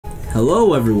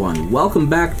Hello everyone, welcome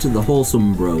back to the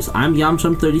Wholesome Bros. I'm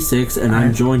Yamchum36 and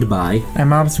I'm joined by...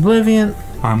 I'm Obs Oblivion.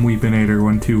 I'm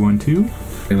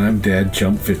Weepinator1212. And I'm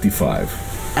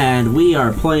DadJump55. And we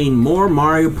are playing more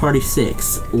Mario Party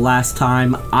 6. Last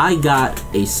time I got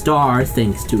a star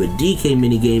thanks to a DK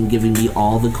minigame giving me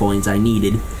all the coins I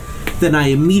needed. Then I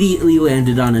immediately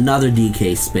landed on another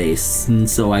DK space, and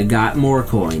so I got more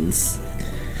coins.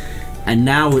 And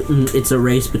now it's a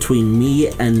race between me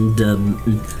and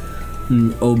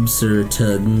obser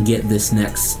to get this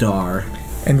next star.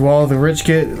 And while the rich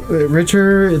get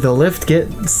richer, the lift get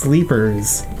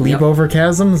sleepers. Leap over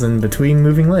chasms and between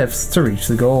moving lifts to reach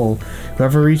the goal.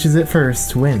 Whoever reaches it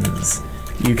first wins.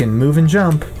 You can move and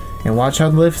jump, and watch how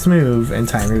the lifts move, and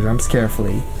time your jumps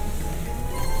carefully.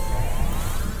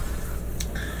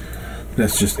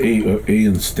 That's just A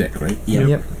and stick, right?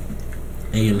 Yep.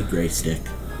 A and gray stick.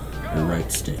 Or right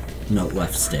stick. No,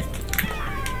 left stick.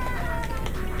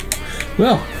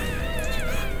 Well,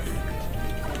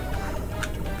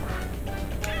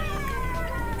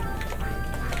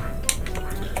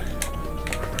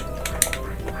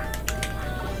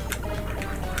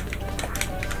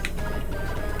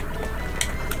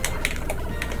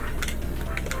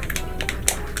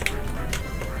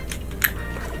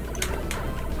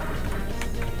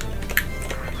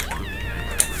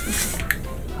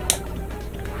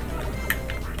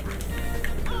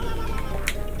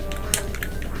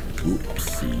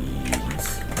 Oopsies.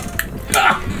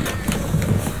 Ah!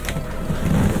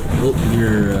 Oh,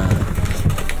 you're,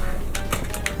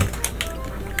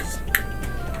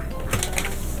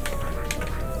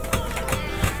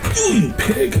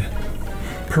 pig.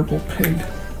 Purple pig.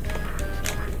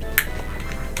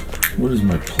 What is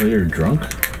my player drunk?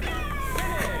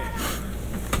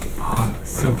 Oh,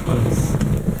 so close.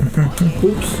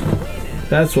 Oops.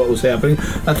 That's what was happening.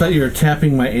 I thought you were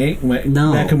tapping my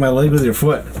back of my leg with your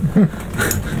foot.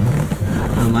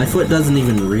 my foot doesn't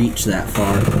even reach that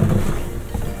far.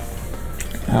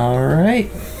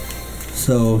 Alright.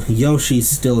 So, Yoshi's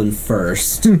still in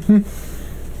first.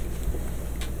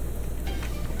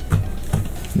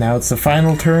 Now it's the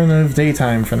final turn of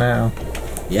daytime for now.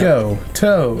 Yep. Go,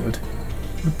 Toad.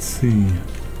 Let's see.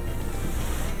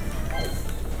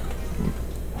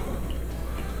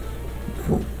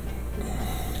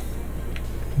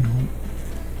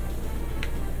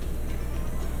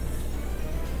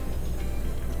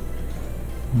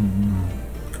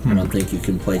 I don't think you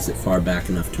can place it far back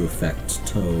enough to affect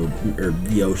Toad, or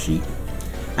Yoshi.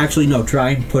 Actually, no, try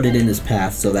and put it in his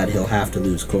path so that he'll have to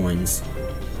lose coins.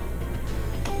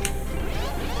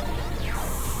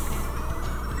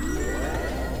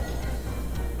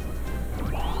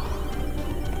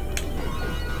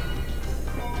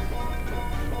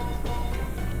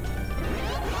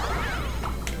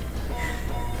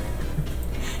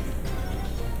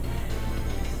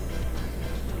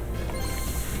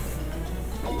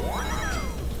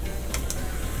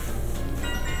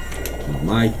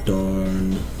 My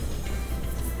darn.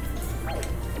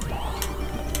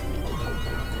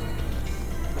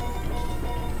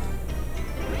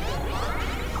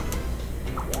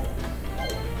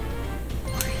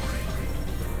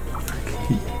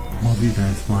 Keep all of you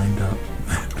guys lined up.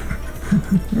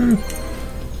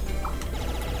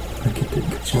 I could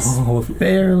take Just all of you.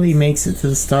 barely makes it to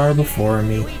the star before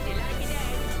me.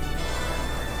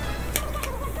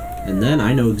 And then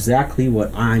I know exactly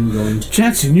what I'm going to...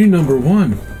 Jackson, you're number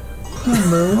one.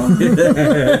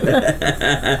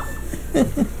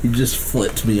 You just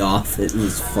flipped me off. It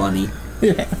was funny.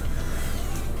 Yeah.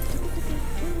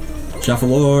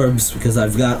 Shuffle orbs, because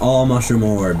I've got all mushroom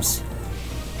orbs.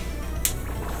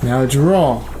 Now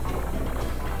draw.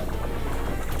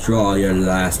 Draw your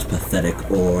last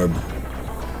pathetic orb.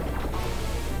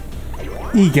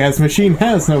 Egas machine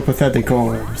has no pathetic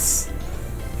orbs.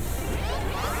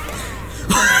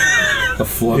 A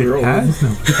flutter It has no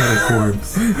pathetic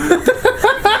orbs.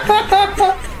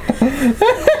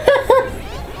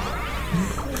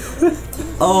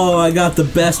 Oh, I got the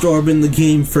best orb in the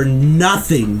game for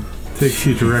nothing. Takes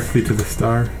you directly to the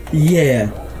star. Yeah.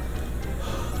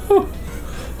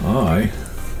 I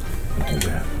do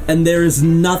that. And there is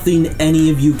nothing any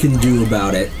of you can do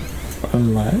about it.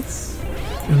 Unless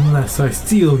I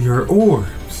steal your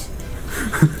orbs.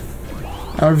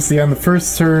 obviously on the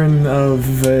first turn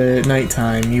of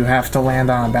nighttime, you have to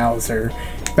land on Bowser.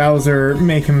 Bowser,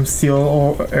 make him steal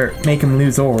or make him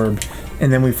lose orb,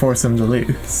 and then we force him to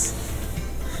lose.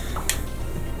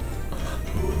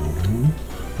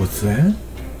 What's that?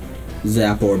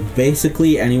 Zap orb.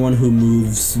 Basically, anyone who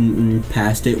moves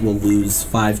past it will lose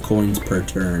 5 coins per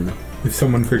turn. If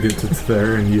someone forgets it's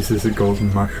there and uses a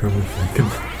golden mushroom, they can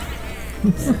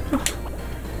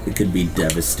It could be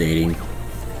devastating.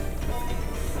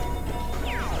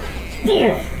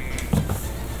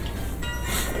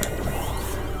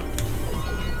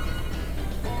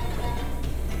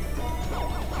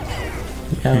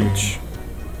 Ouch.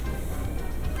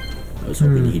 I was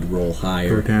hoping he'd roll Go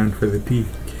higher. down for the peak.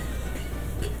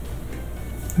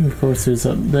 Of course, there's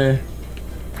up there.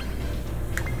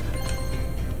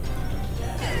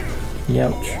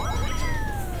 Ouch.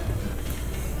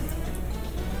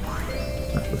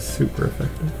 That was super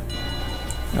effective.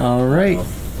 Alright.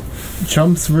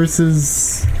 Chumps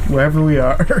versus wherever we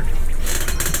are.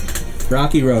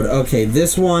 Rocky Road. Okay,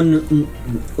 this one.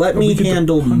 Let me we get to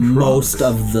handle punch most rocks.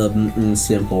 of the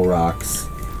simple rocks.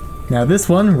 Now this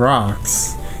one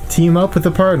rocks. Team up with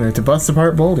a partner to bust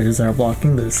apart boulders that are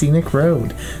blocking the scenic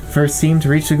road. First team to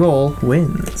reach the goal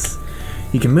wins.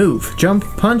 You can move, jump,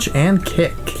 punch, and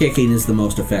kick. Kicking is the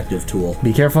most effective tool.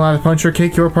 Be careful not to punch or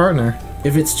kick your partner.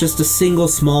 If it's just a single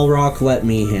small rock, let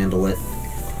me handle it.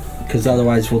 Because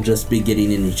otherwise we'll just be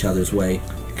getting in each other's way.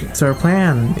 So our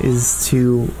plan is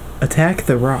to attack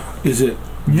the rock. Is it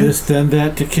this then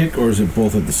that to kick, or is it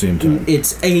both at the same time?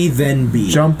 It's A then B.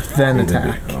 Jump, then Oh,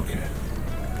 attack. Okay.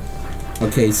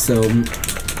 Okay, so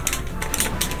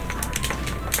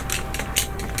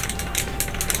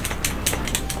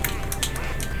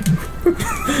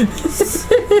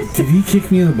Did he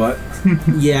kick me in the butt?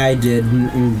 yeah, I did.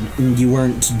 You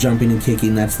weren't jumping and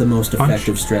kicking. That's the most Punch.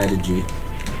 effective strategy.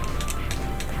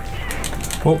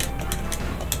 Oh,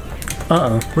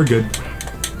 Uh-oh. we're good.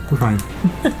 We're fine.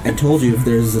 I told you if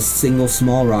there's a single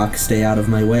small rock, stay out of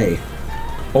my way.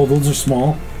 Oh, those are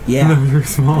small. Yeah, You're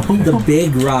small. the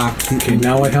big rock. Okay,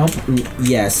 now I help.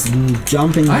 Yes,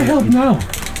 jumping. I help now.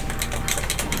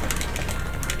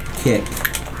 Kick.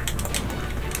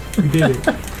 We did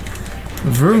it.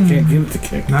 Vroom. Can't get it to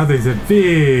kick. Now there's a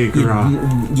big rock.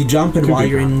 You jump, and Too while big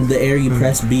you're in the air, you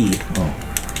press B. Oh.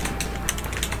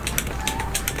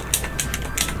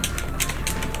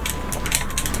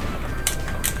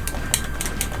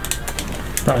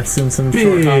 Probably seen some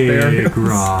short hop areas. Big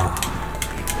rock.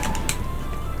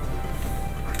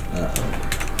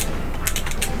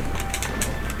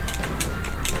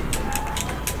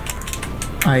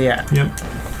 Yeah. Yep.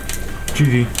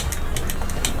 GG.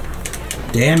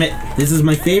 Damn it! This is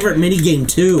my favorite minigame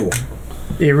too.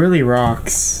 It really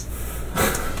rocks.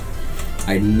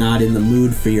 I'm not in the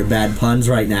mood for your bad puns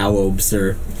right now,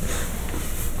 obser.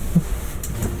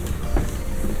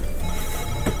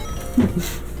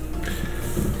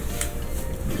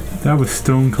 That was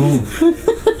stone cold.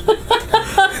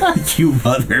 You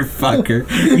motherfucker!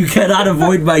 You cannot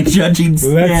avoid my judging Let's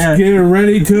stand. get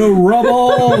ready to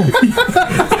rubble.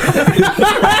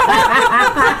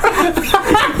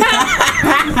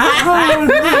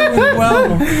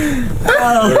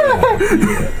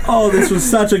 Oh, this was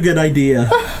such a good idea.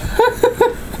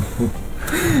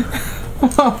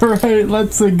 Alright,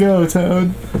 let's go,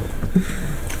 Toad.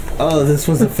 Oh, this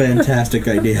was a fantastic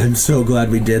idea. I'm so glad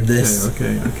we did this.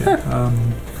 Okay.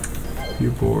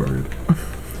 You're bored.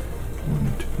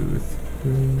 1, 2,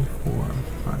 3, 4,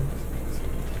 5, 6.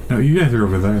 No, you guys are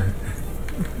over there.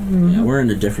 Yeah, we're in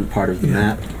a different part of the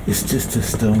map. It's just a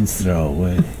stone's throw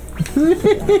away.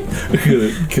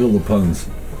 Kill the puns.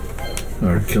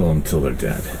 Or kill them till they're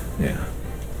dead. Yeah.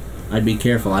 I'd be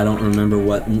careful. I don't remember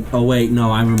what. Oh wait,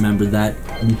 no, I remember that.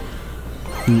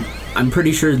 I'm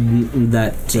pretty sure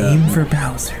that. Aim for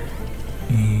Bowser.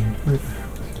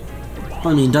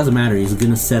 I mean, it doesn't matter. He's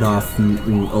gonna set off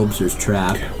Obser's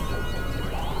trap.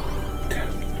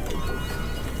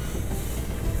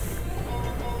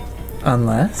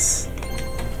 Unless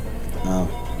Oh,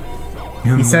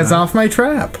 he sets off my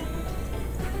trap.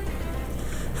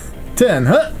 10,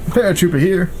 huh? Paratrooper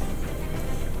here.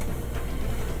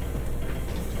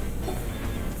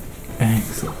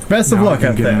 Excellent. Best of Now I luck can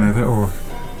out get there. another ore.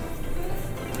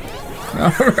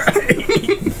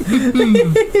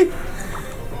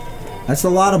 that's a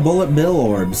lot of bullet bill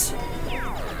orbs.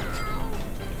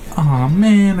 Aw,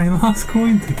 man, I lost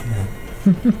coins again.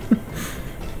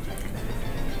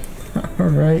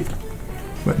 Alright.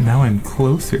 But now I'm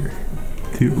closer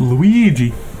to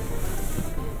Luigi.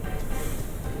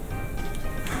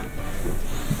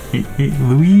 Hey,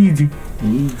 Luigi.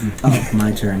 Oh,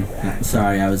 my turn.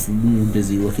 Sorry, I was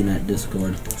busy looking at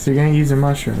Discord. So you're gonna use a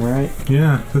mushroom, right?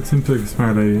 Yeah, that seems like a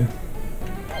smart idea.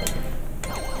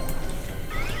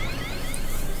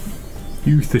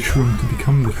 Use the shroom to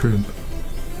become the shroom.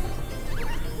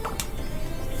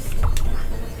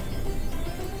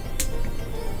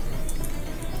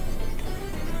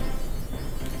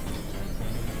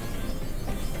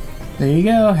 There you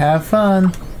go, have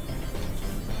fun.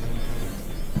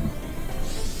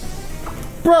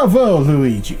 Bravo,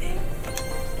 Luigi.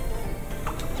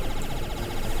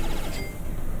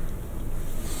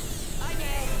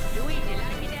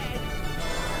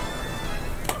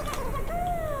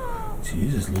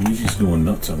 Jesus, Luigi's going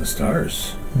nuts on the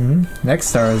stars. Next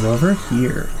star is over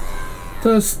here.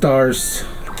 The stars.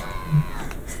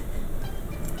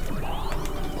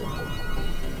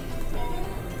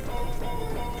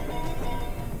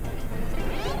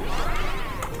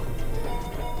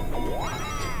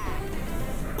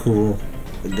 Cool.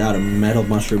 I got a metal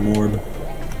mushroom orb.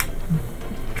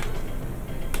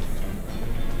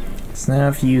 So now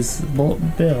if you use Bolt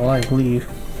Bill, I believe.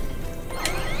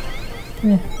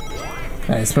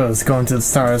 I suppose going to the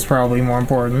star is probably more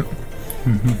important.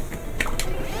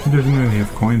 He doesn't really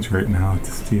have coins right now to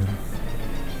steal.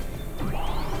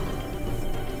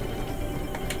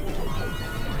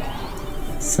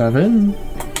 Seven.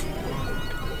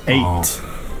 8. Oh.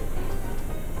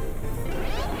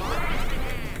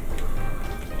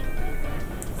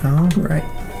 Alright.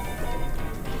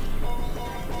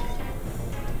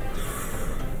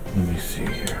 Let me see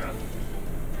here.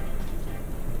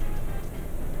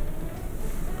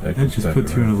 That just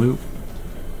puts you in a loop.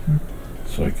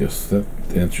 So I guess that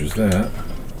answers that.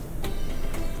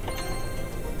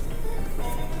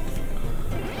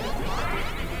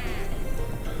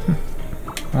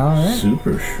 Alright.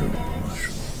 Super short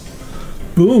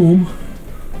mushroom. Boom!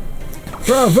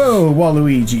 Bravo,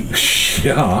 Waluigi.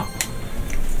 Yeah.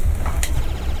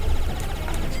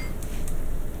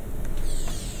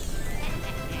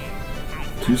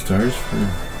 Two stars for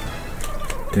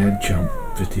Dad Jump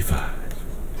 55.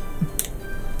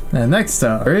 The next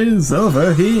star is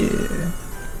over here.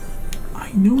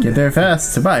 I knew Get there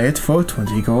fast to buy it for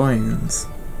 20 coins.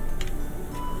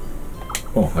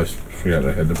 Oh, I forgot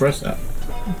I had to press that.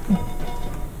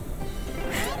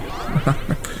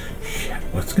 Shit,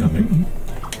 what's coming?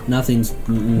 Nothing's.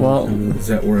 Well- Is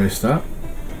that where I stop?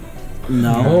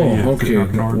 No. Oh, Yeah, okay.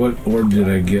 up north. What orb did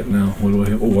I get now? What do I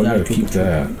have? Oh, I Gotta gotta keep keep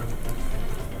that.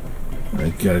 I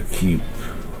gotta keep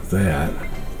that.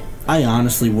 I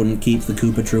honestly wouldn't keep the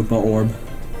Koopa Troopa orb.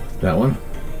 That one?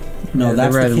 No, Yeah,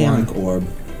 that's the the red Kamek orb.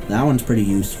 That one's pretty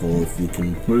useful if you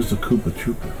can. Where's the Koopa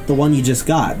Troopa? The one you just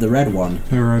got, the red one.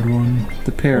 The red one.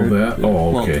 The pair. Oh, that? Oh,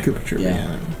 okay. Well, the Koopa Troopa,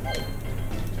 Yeah.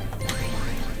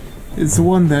 It's the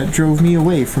one that drove me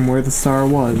away from where the star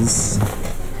was.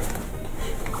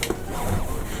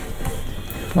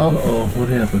 Well, Uh-oh, what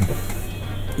happened?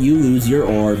 You lose your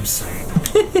orbs.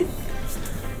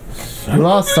 you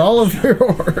lost all of your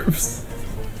orbs.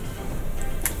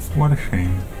 What a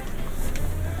shame.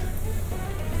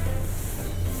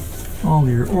 All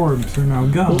your orbs are now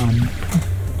gone.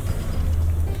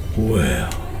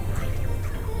 Well.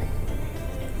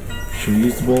 Should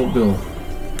use the bullet bill.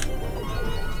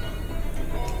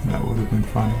 That would have been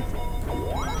fun.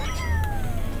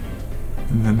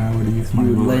 And then I would have used my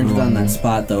You bullet landed bill. on that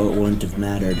spot, though, it wouldn't have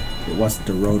mattered. It wasn't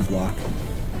a roadblock.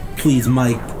 Please,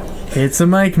 Mike. It's a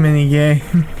Mike minigame.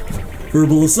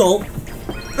 Verbal assault.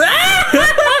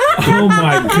 Oh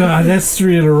my god, that's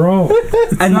 3 in a row.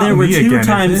 And not there were me 2 again, is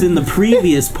times it? in the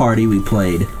previous party we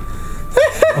played.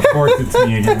 Of course it's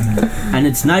me again. And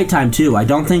it's nighttime, too. I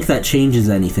don't think that changes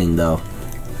anything, though.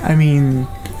 I mean,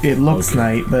 it looks Okay.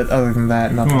 night, but other than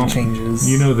that, nothing Well, changes.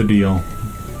 You know the deal.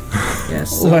 Yeah,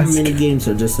 some Let's- mini games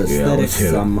are just aesthetic, let's hit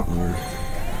it. some are.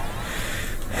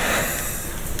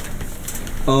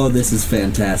 Oh, this is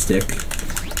fantastic.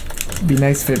 It'd be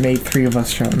nice if it made 3 of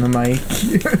us shouting the mic.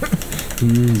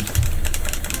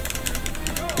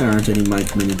 There aren't any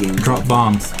Mike mini games. Drop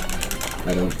bombs.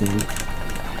 I don't think.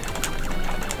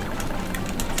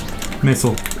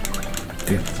 Missile.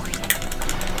 Damn.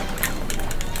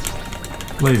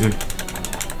 Laser.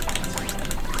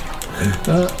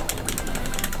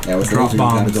 Yeah, with Drop those, you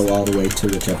gotta bombs. go all the way to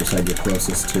whichever side you're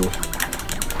closest to.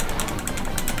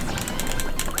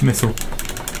 Missile.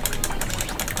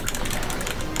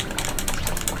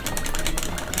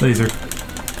 Laser.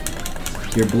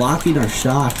 You're blocking our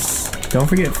shots. Don't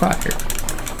forget fire.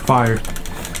 Fire.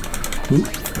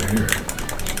 Fire.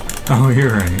 Oh,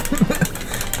 you're right.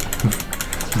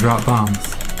 Drop bombs.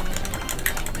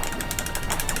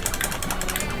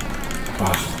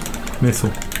 Ah,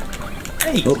 Missile.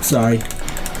 Oh, sorry.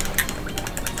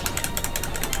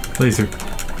 Laser.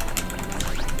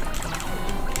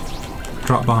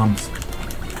 Drop bombs.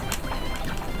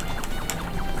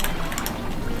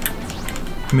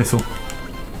 Missile.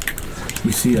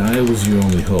 you see, I was your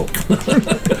only hope.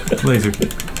 Laser.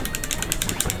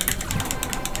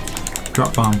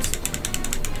 Drop bombs.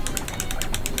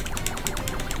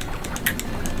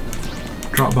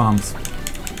 Drop bombs.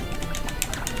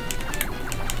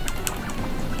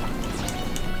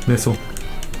 Missile.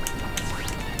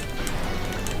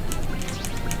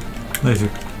 Laser.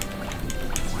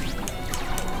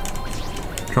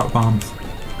 Drop bombs.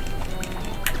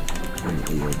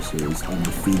 Apparently Obser is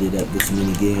undefeated at this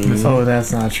minigame. Oh,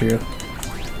 that's not true.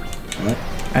 What?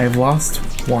 I've lost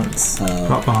once.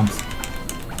 Drop bombs.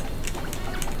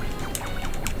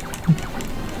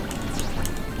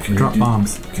 Drop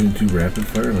bombs. Can you do rapid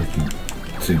fire? Like you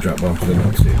say drop bombs, then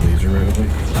not say laser right away?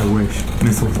 I wish.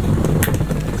 Missiles.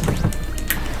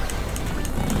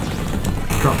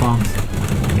 Drop bombs.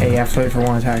 Yeah, you have to wait for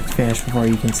one attack to finish before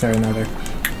you can start another.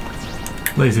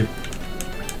 Laser.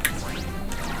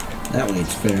 That way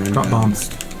it's fair and Drop bombs.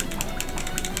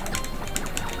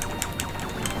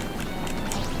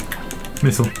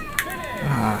 Missile.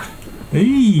 Ah.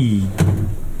 Hey!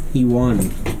 He won.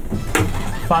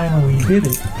 Finally did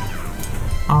it.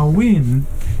 I'll win.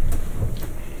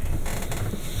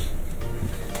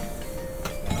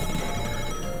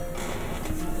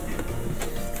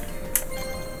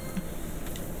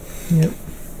 Yep.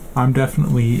 I'm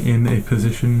definitely in a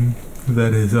position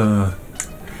that is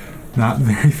not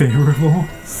very favorable.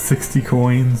 60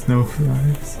 coins, no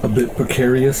flies. A bit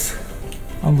precarious.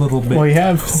 A little bit. Well, you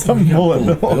have some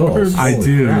bullet bills. I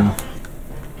do. crap.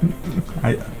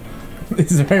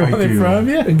 Is there anyone I in do. front of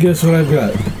you? And guess what I've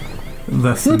got?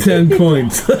 Less than 10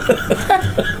 coins.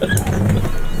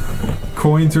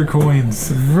 coins are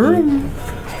coins. Vroom.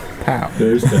 Pow.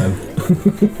 There's 10.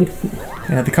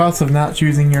 At the cost of not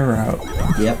choosing your route.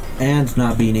 Yep, and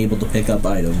not being able to pick up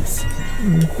items.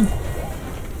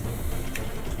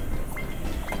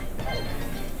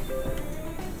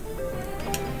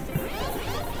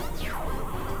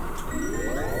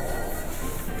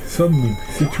 Suddenly,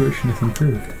 the situation is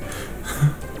improved.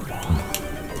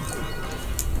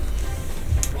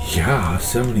 Yeah,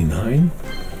 79?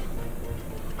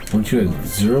 Weren't you at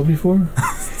 0 before?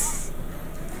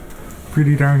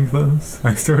 Pretty darn close.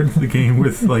 I started the game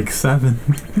with like 7.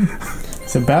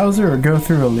 So Bowser or go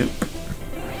through a loop?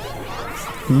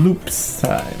 Loops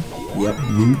time. Yep.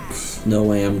 Oops. No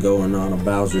way I'm going on a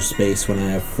Bowser space when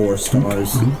I have 4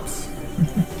 stars. Oops.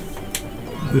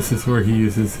 This is where he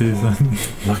uses his.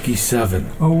 Lucky 7.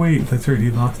 Oh wait, that's right.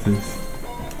 He lost his.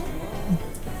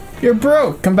 You're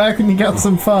broke. Come back when you got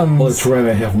some funds. Well, that's right,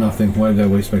 I have nothing. Why did I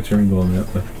waste my turn going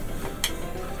that way?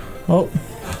 Oh.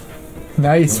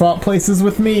 Now you swap places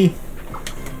with me.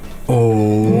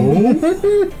 Oh.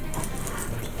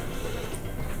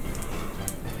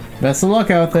 Best of luck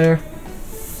out there.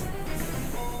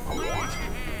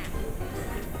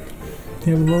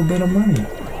 You have a little bit of money.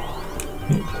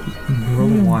 Roll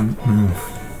 1. Move.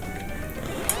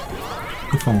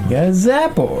 If only. Got a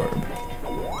zap orb.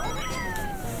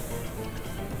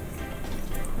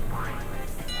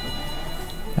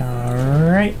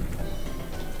 Alright.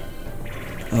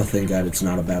 Oh, thank God it's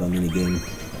not a battle minigame.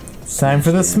 It's time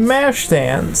for the smash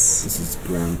dance. This is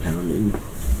ground pounding.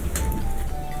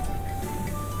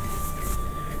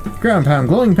 Ground pound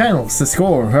glowing panels to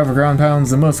score. Whoever ground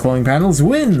pounds the most glowing panels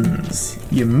wins.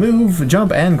 You move,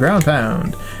 jump, and ground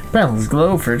pound. Panels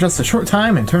glow for just a short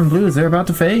time and turn blue as they're about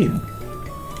to fade.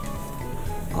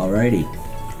 Alrighty.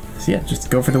 So yeah, just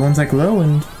go for the ones that glow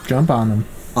and jump on them.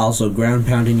 Also, ground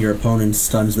pounding your opponent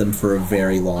stuns them for a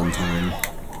very long time.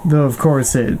 Though of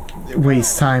course it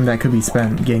wastes time that could be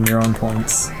spent getting your own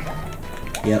points.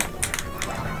 Yep.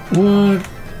 What?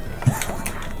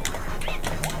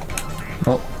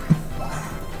 Oh,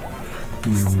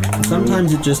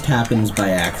 Sometimes it just happens by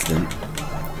accident.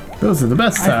 those are the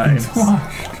best I've been times.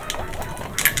 squashed.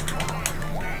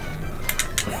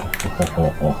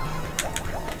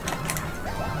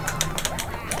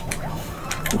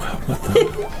 What the?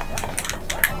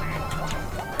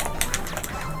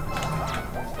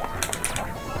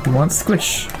 You want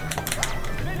squish?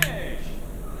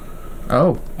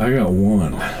 Oh, I got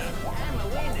 1.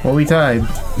 well we tied.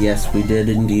 Yes, we did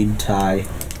indeed tie.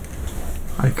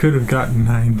 I could have gotten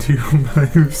 9 too,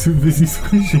 but I was too busy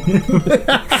squishing it.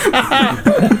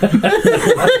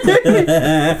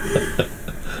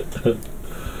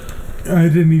 I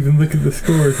didn't even look at the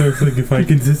scores. I was like, if I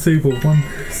can disable one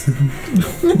person.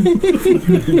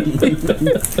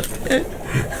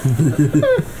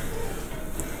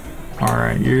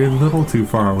 Alright, you're a little too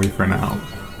far away for now.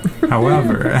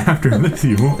 However, after this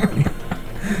you won't be.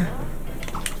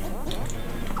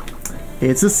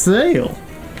 It's a sale.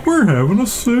 We're having a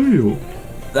sale.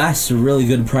 That's a really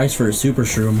good price for a super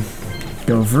shroom.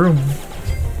 Go vroom.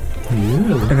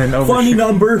 Yeah. And then over. Funny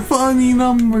number! Funny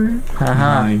number.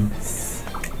 Haha. 9.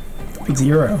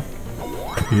 0.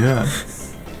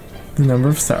 Yes. The number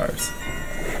of stars.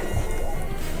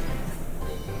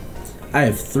 I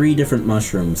have 3 different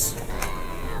mushrooms.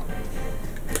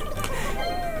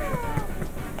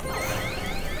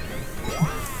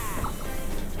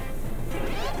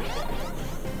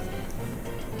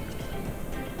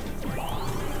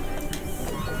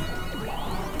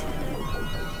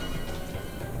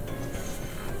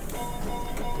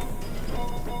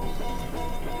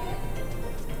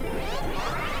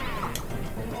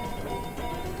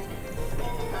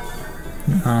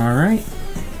 Alright.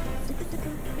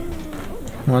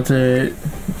 Want to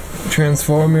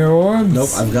transform your orbs? Nope,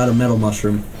 I've got a metal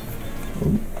mushroom.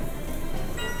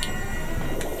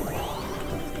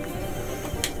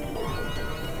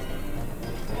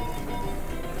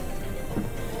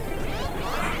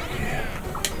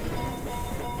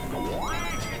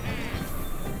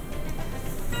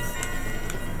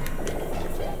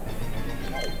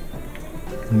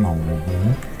 No.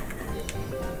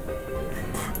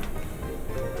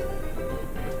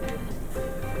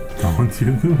 Don't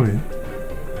you do it.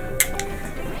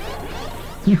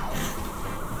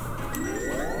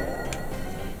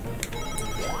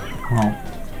 Well,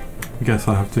 I guess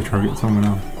I'll have to target someone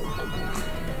else.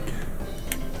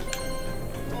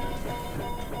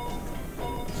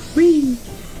 Whee!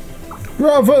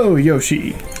 Bravo,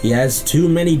 Yoshi! He has too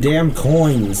many damn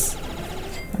coins.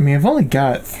 I mean, I've only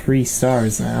got 3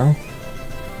 stars now.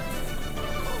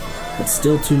 But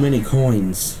still too many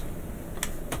coins.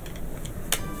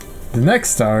 The next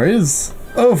star is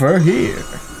over here.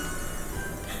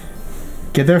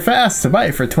 Get there fast to buy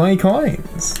it for 20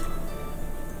 coins.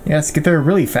 Yes, get there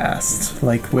really fast,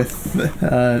 like with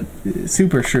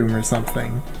Super Shroom or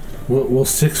something. Will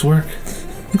 6 work?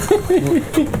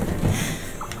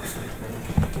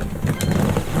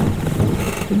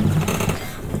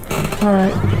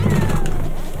 Alright.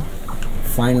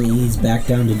 Finally, he's back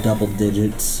down to double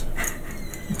digits.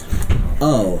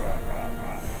 Oh.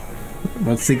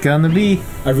 What's it gonna be?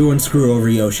 Everyone screw over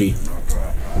Yoshi.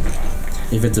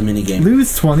 If it's a minigame.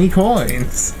 Lose 20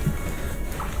 coins.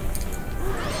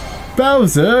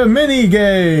 Bowser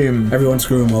minigame! Everyone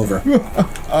screw him over.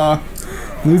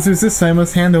 Losers this time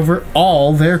must hand over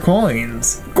all their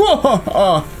coins.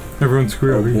 Everyone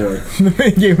screw over you. Boy. The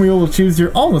minigame wheel will choose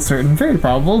your almost certain, very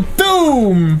probable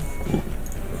doom!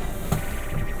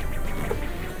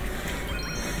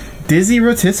 Dizzy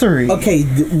rotisserie. Okay,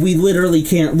 we literally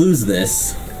can't lose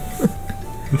this.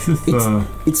 This is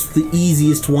It's the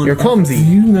easiest one. You're clumsy. Do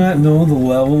you not know the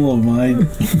level of my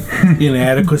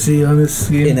inadequacy on this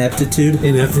game? Ineptitude.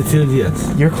 Ineptitude,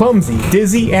 yes. You're clumsy,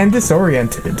 dizzy, and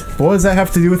disoriented. What does that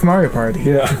have to do with Mario Party?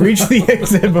 Yeah. Reach the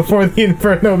exit before the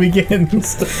inferno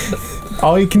begins.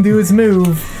 All you can do is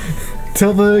move.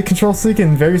 Tilt the control stick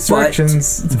in various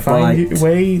directions to find your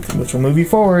way, which will move you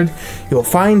forward. You'll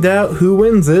find out who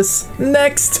wins this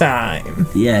next time.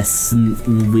 Yes,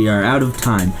 we are out of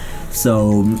time.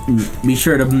 So be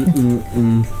sure to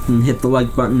hit the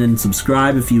like button and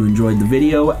subscribe if you enjoyed the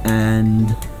video.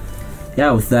 And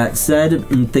yeah, with that said,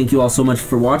 thank you all so much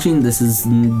for watching. This is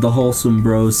the Wholesome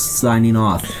Bros signing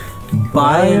off.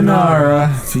 Bye,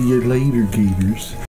 Nara. See you later, Gators.